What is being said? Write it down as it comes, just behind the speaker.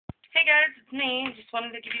Hey guys, it's me. Just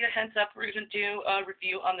wanted to give you a heads up. We're going to do a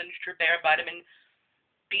review on the NutraBear vitamin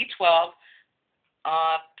B12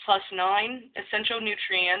 plus 9 essential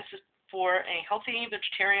nutrients for a healthy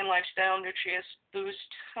vegetarian lifestyle. Nutrients boost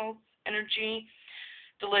health, energy,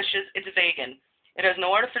 delicious. It's vegan. It has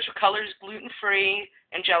no artificial colors, gluten-free,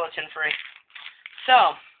 and gelatin-free.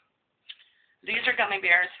 So, these are gummy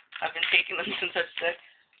bears. I've been taking them since I was sick.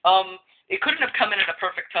 It couldn't have come in at a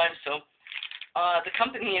perfect time, so the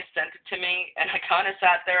company has sent it to me, and I kind of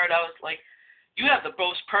sat there and I was like, you have the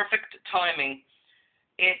most perfect timing.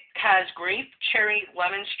 It has grape, cherry,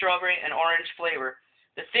 lemon, strawberry, and orange flavor.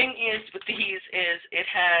 The thing is with these is it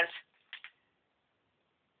has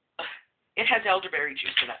elderberry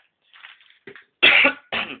juice in it.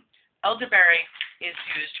 Elderberry is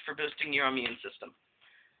used for boosting your immune system.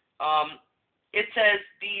 It says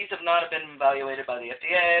these have not been evaluated by the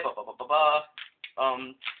FDA, blah, blah, blah, blah, blah.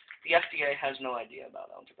 The FDA has no idea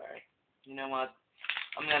about elderberry. You know what?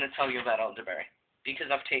 I'm going to tell you about elderberry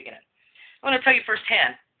because I've taken it. I'm going to tell you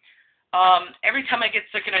firsthand. Every time I get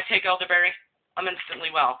sick and I take elderberry, I'm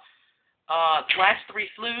instantly well. The last 3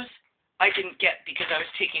 flus I didn't get because I was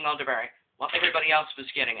taking elderberry while everybody else was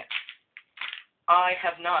getting it. I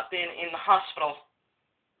have not been in the hospital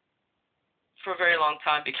for a very long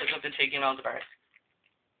time because I've been taking elderberry.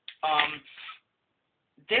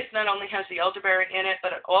 This not only has the elderberry in it,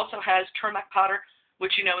 but it also has turmeric powder,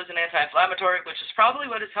 which you know is an anti-inflammatory, which is probably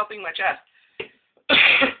what is helping my chest.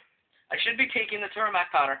 I should be taking the turmeric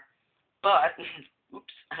powder, but,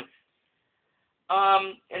 oops.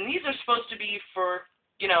 And these are supposed to be for,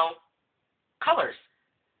 you know, colors,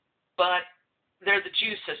 but they're the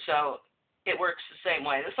juices, so it works the same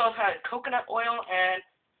way. This also has coconut oil and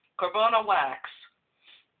carbona wax.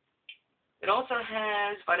 It also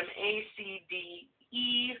has vitamin A, C, D,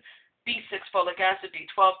 E, B6, folic acid,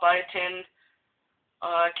 B12, biotin,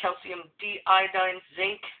 calcium D, iodine,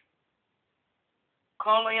 zinc,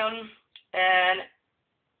 collium, and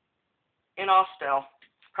inositol.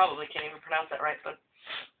 Probably can't even pronounce that right, but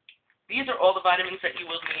these are all the vitamins that you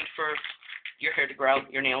will need for your hair to grow,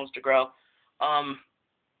 your nails to grow.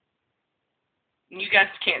 You guys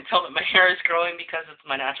can't tell that my hair is growing because it's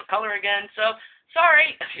my natural color again, so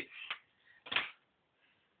sorry.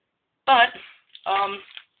 But I'm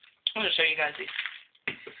going to show you guys these.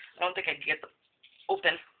 I don't think I can get them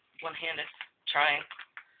open one-handed. Trying.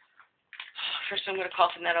 First I'm going to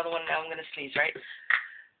cough in that other one, now I'm going to sneeze, right?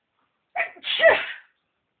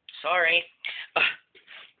 Sorry.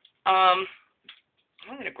 I'm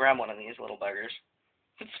going to grab one of these little buggers.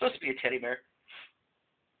 It's supposed to be a teddy bear.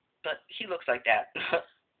 But he looks like that.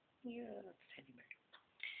 Yeah, that's a teddy bear.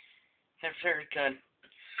 They're very good.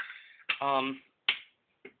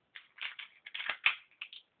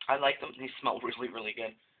 I like them. They smell really, really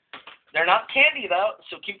good. They're not candy, though,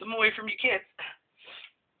 so keep them away from your kids.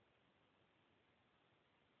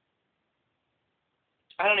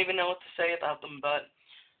 I don't even know what to say about them, but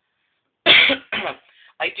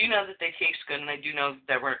I do know that they taste good, and I do know that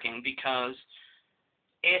they're working because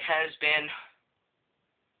it has been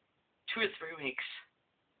 2 or 3 weeks.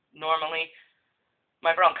 Normally,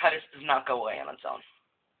 my bronchitis does not go away on its own.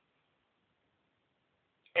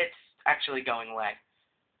 It's actually going away.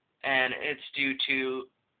 And it's due to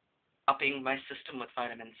upping my system with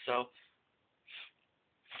vitamins. So,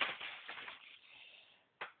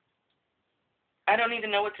 I don't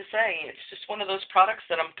even know what to say. It's just one of those products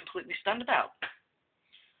that I'm completely stunned about.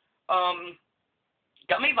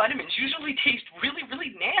 Gummy vitamins usually taste really,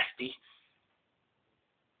 really nasty.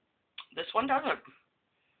 This one doesn't.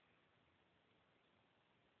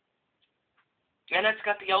 And it's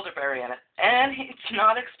got the elderberry in it. And it's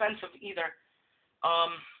not expensive either.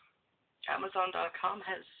 Amazon.com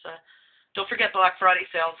has, don't forget Black Friday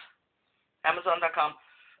sales. Amazon.com.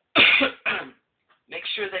 Make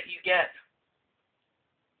sure that you get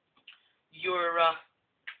your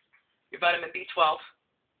vitamin B12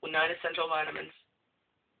 with 9 essential vitamins.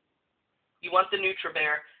 You want the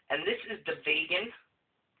NutraBear, and this is the vegan.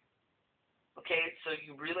 Okay, so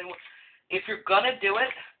you really want, if you're gonna do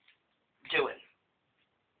it, do it.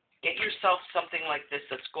 Get yourself something like this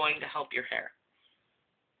that's going to help your hair.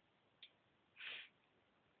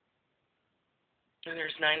 And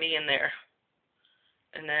there's 90 in there.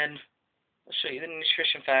 And then I'll show you the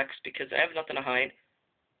nutrition facts because I have nothing to hide.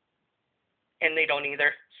 And they don't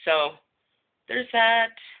either. So there's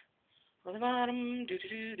that. On the bottom.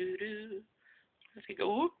 Let's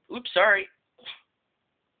go. Oops, sorry.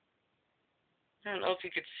 I don't know if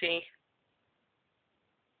you could see.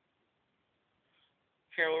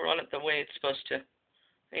 Here, we'll run it the way it's supposed to.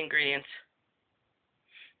 The ingredients.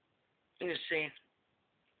 You see.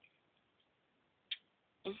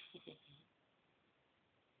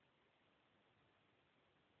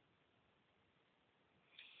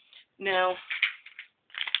 Now,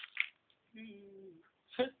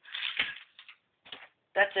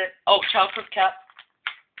 that's it. Oh, childproof cap.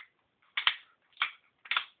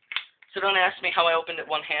 So don't ask me how I opened it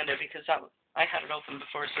one-handed, because I had it open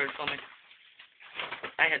before I started filming.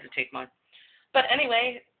 I had to take mine. But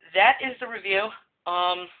anyway, that is the review.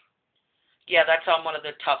 Yeah, that's on one of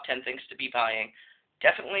the top 10 things to be buying.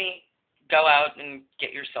 Definitely go out and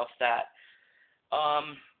get yourself that.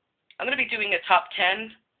 I'm going to be doing a top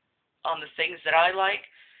 10 on the things that I like,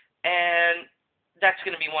 and that's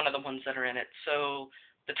going to be one of the ones that are in it. So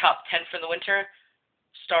the top 10 for the winter,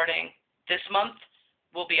 starting this month,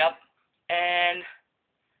 will be up, and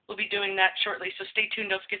we'll be doing that shortly. So stay tuned.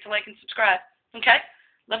 Don't forget to like and subscribe. Okay?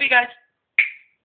 Love you guys.